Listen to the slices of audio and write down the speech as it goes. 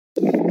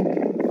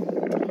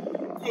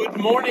Good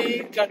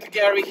morning, Dr.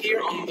 Gary here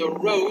on the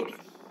road.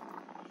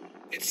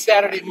 It's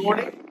Saturday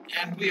morning,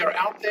 and we are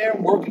out there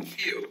working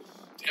for you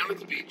down at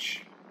the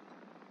beach.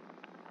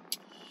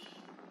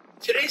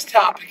 Today's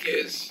topic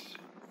is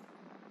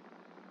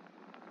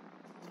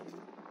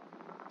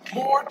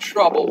more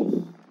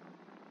trouble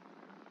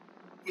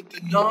with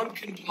the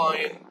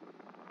non-compliant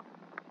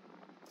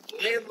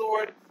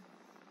landlord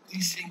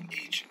leasing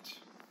agent.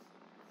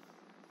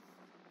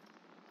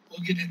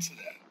 We'll get into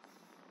that.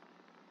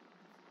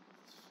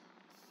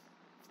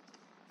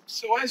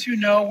 So as you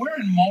know, we're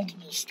in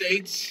multiple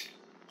states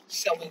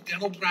selling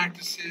dental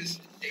practices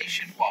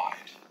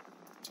nationwide.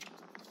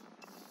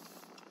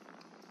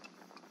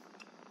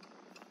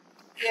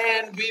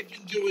 And we've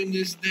been doing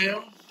this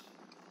now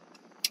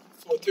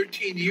for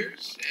 13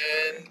 years,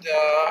 and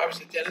I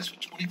was a dentist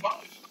for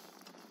 25.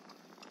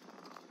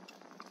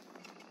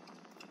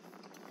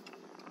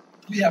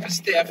 We have a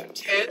staff of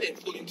 10,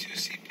 including 2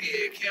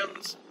 CPA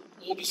accountants,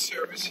 all to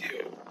service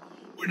you.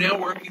 We're now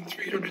working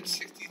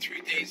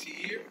 363 days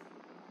a year.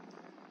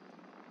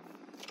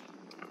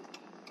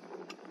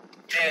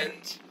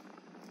 And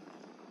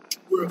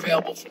we're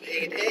available from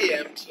 8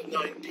 a.m. to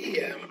 9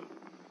 p.m.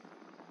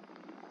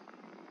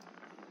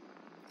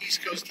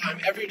 East Coast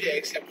time every day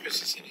except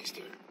Christmas and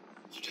Easter.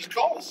 So just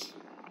call us.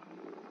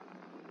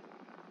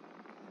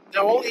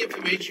 Now, all the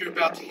information you're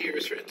about to hear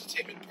is for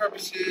entertainment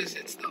purposes.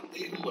 It's not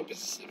legal or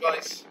business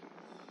advice.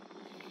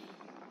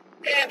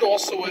 And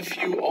also, if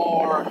you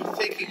are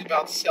thinking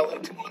about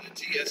selling to one of the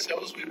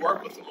DSOs, we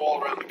work with them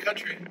all around the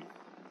country.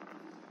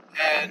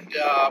 And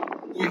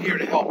we're here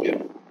to help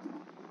you.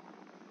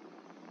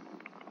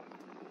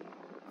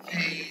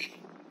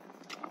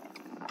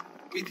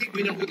 We think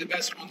we know who the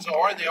best ones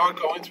are, and they are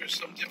going through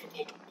some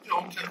difficult,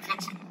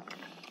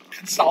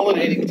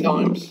 consolidating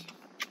times.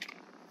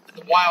 And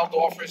the wild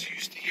offers you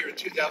used to hear in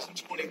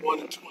 2021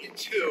 and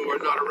 22 are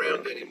not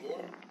around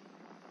anymore.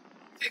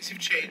 Things have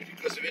changed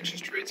because of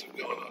interest rates have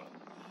gone up.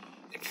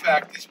 In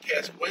fact, this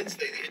past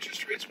Wednesday, the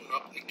interest rates went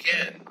up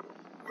again.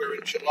 We're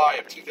in July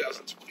of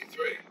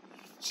 2023.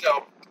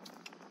 So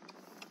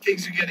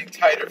things are getting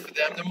tighter for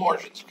them. The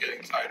margins are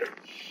getting tighter.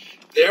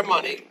 Their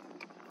money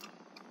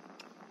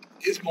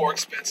is more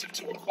expensive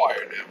to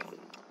acquire now.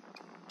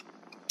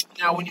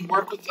 Now, when you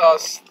work with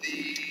us,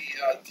 the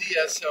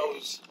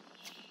DSOs,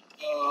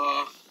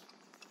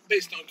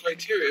 based on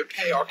criteria,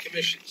 pay our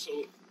commission.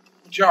 So,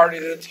 majority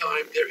of the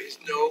time, there is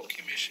no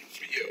commission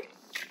for you.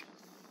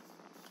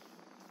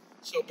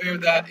 So, bear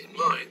that in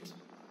mind.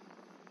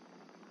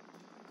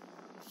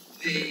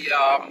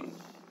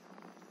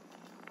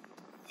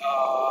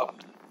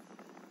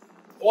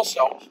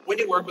 Also, when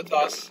you work with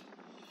us,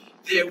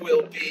 there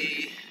will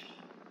be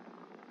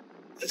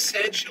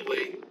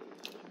essentially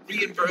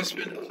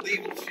reimbursement of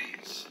legal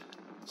fees.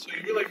 So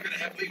you're really going to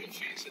have legal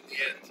fees in the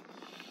end.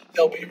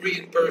 They'll be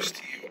reimbursed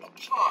to you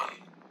upon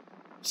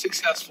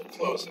successful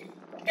closing,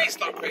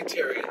 based on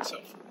criteria and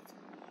so forth.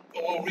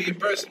 But we'll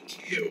reimburse them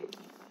to you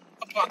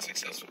upon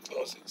successful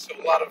closing. So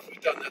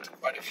we've done that to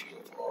quite a few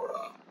of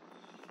our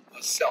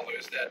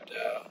sellers that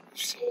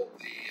we've sold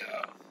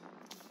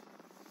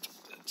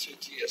to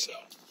DSO.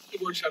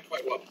 It works out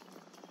quite well.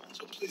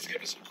 So please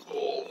give us a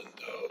call and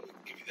we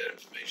can give you that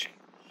information.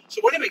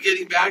 So anyway,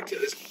 getting back to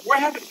this, we're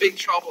having big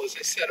trouble, as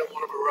I said on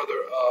one of our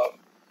other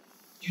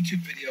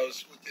YouTube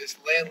videos, with this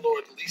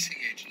landlord leasing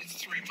agent. It's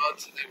 3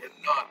 months and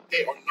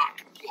they are not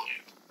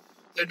compliant.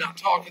 They're not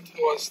talking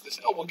to us.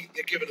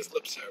 They're giving us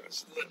lip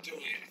service. They're not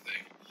doing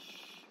anything.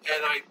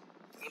 And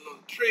on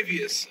the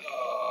previous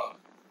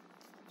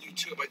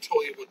YouTube, I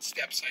told you what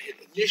steps I had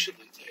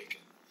initially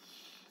taken.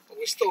 But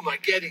we're still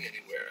not getting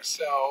anywhere.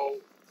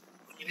 So,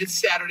 it's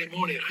Saturday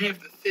morning. I have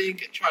to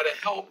think and try to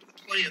help and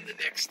plan the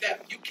next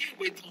step. You can't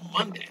wait till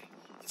Monday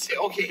and say,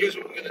 okay, here's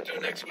what we're going to do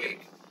next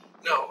week.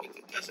 No,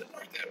 it doesn't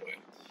work that way.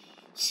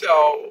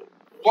 So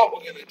what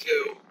we're going to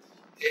do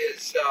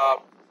is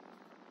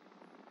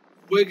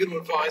we're going to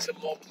advise a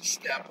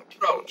multi-step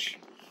approach.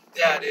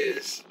 That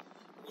is,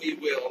 we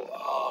will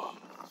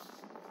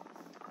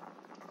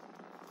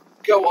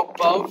go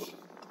above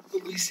the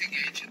leasing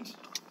agent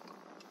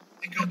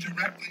and go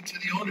directly to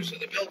the owners of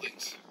the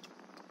buildings.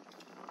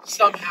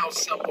 Somehow,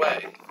 some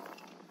way.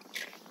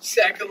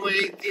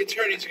 Secondly, the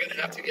attorneys are going to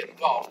have to get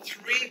involved.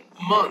 3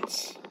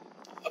 months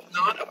of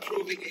not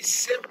approving a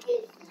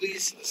simple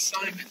lease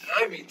assignment.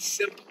 I mean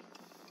simple.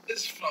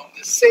 This is from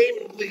the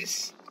same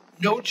lease,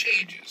 no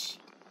changes.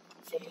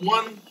 From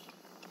one,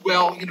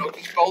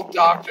 because both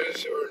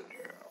doctors are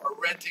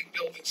renting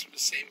buildings from the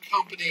same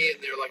company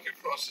and they're like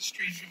across the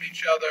street from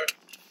each other.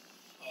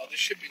 There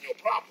should be no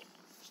problem.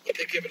 But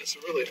they're giving us a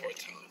really hard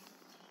time.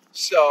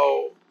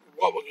 So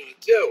what we're going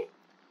to do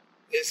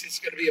is it's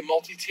going to be a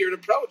multi-tiered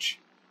approach.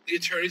 The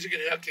attorneys are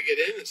going to have to get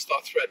in and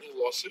start threatening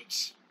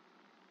lawsuits.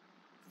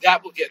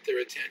 That will get their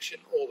attention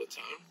all the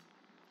time.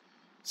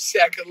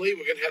 Secondly,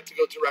 we're going to have to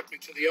go directly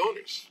to the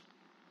owners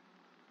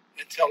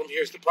and tell them,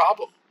 here's the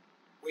problem.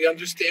 We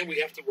understand we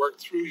have to work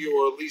through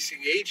your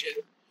leasing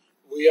agent.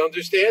 We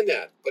understand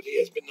that, but he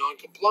has been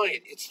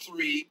non-compliant. It's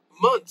 3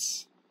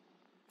 months.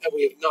 and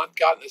we have not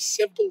gotten a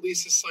simple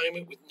lease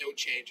assignment with no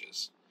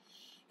changes.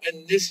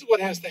 And this is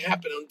what has to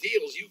happen on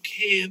deals. You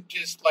can't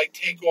just like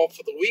take off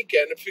for the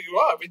weekend and figure,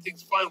 oh,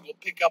 everything's fine, we'll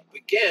pick up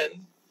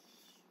again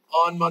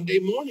on Monday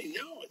morning.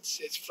 No,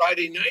 it's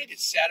Friday night,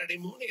 it's Saturday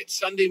morning, it's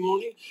Sunday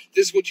morning.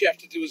 This is what you have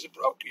to do as a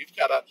broker. You've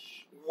got to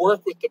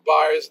work with the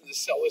buyers and the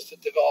sellers to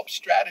develop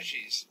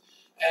strategies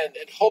and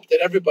hope that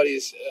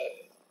everybody's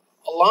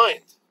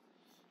aligned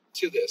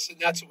to this. And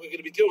that's what we're going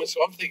to be doing.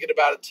 So I'm thinking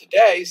about it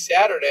today,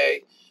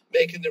 Saturday,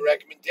 making the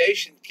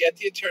recommendation, get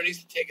the attorneys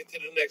to take it to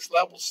the next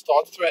level,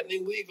 start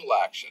threatening legal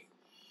action.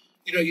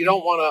 You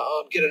don't want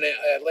to get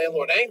a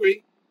landlord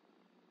angry,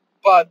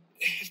 but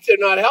if they're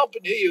not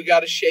helping you, you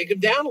got to shake them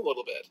down a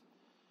little bit.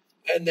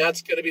 And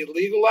that's going to be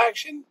legal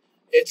action.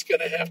 It's going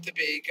to have to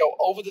be go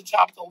over the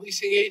top of the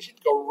leasing agent,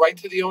 go right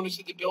to the owners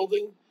of the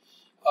building.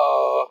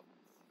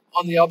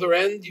 On the other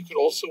end, you could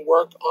also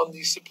work on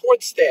the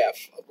support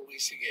staff of the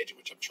leasing agent,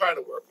 which I'm trying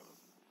to work on.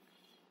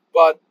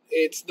 But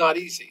it's not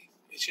easy.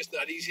 It's just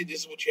not easy.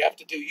 This is what you have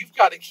to do. You've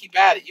got to keep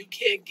at it. You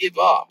can't give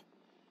up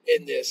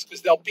in this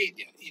because they'll beat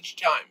you each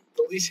time.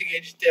 The leasing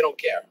agents, they don't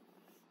care,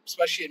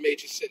 especially in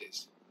major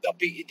cities. They'll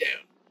beat you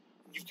down.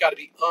 You've got to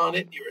be on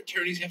it. Your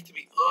attorneys have to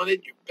be on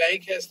it. Your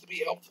bank has to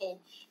be helpful.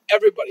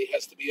 Everybody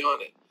has to be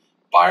on it.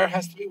 Buyer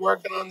has to be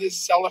working on this.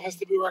 Seller has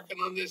to be working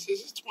on this.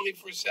 This is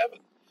 24/7.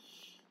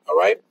 All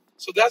right?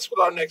 So that's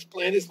what our next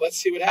plan is. Let's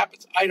see what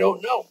happens. I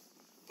don't know.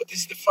 But this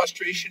is the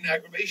frustration and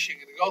aggravation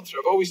you're going to go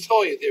through. I've always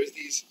told you there's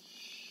these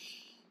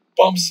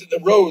bumps in the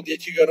road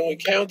that you're going to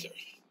encounter.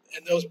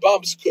 And those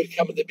bumps could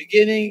come in the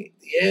beginning,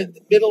 the end,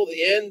 the middle,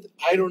 the end.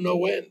 I don't know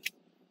when.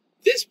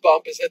 This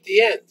bump is at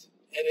the end.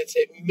 And it's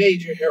a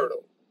major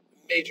hurdle.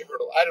 Major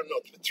hurdle. I don't know.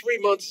 3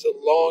 months is a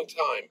long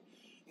time.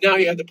 Now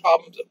you have the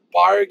problems of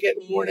buyer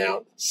getting worn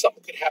out.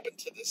 Something could happen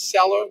to the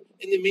seller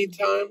in the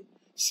meantime.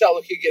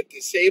 Seller could get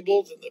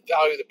disabled and the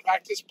value of the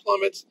practice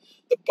plummets.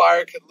 The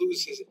buyer could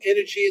lose his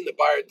energy and the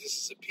buyer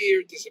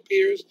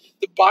disappears.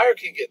 The buyer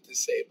can get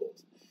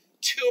disabled.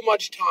 Too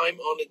much time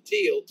on a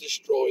deal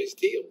destroys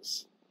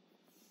deals.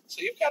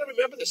 So you've got to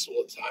remember this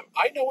all the time.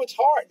 I know it's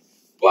hard,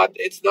 but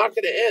it's not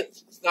going to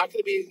end. It's not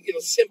going to be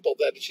simple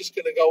that it's just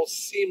going to go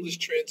seamless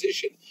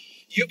transition.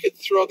 You could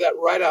throw that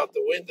right out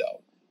the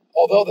window.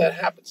 Although that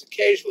happens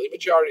occasionally,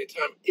 majority of the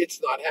time,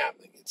 it's not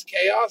happening. It's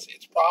chaos,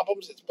 it's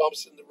problems, it's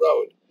bumps in the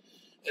road.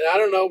 And I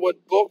don't know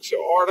what books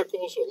or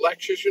articles or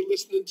lectures you're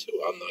listening to.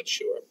 I'm not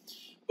sure.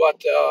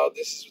 But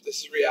this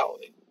is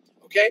reality.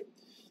 Okay?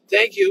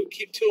 Thank you.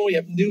 Keep tuning. We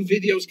have new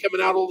videos coming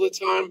out all the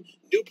time.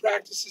 New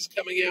practices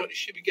coming out. You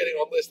should be getting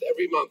on a list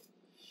every month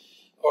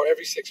or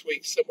every 6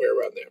 weeks, somewhere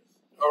around there.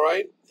 All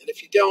right? And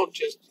if you don't,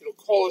 just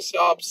call us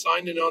up,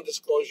 sign a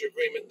non-disclosure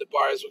agreement, and the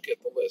buyers will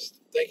get the list.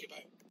 Thank you.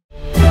 Bye.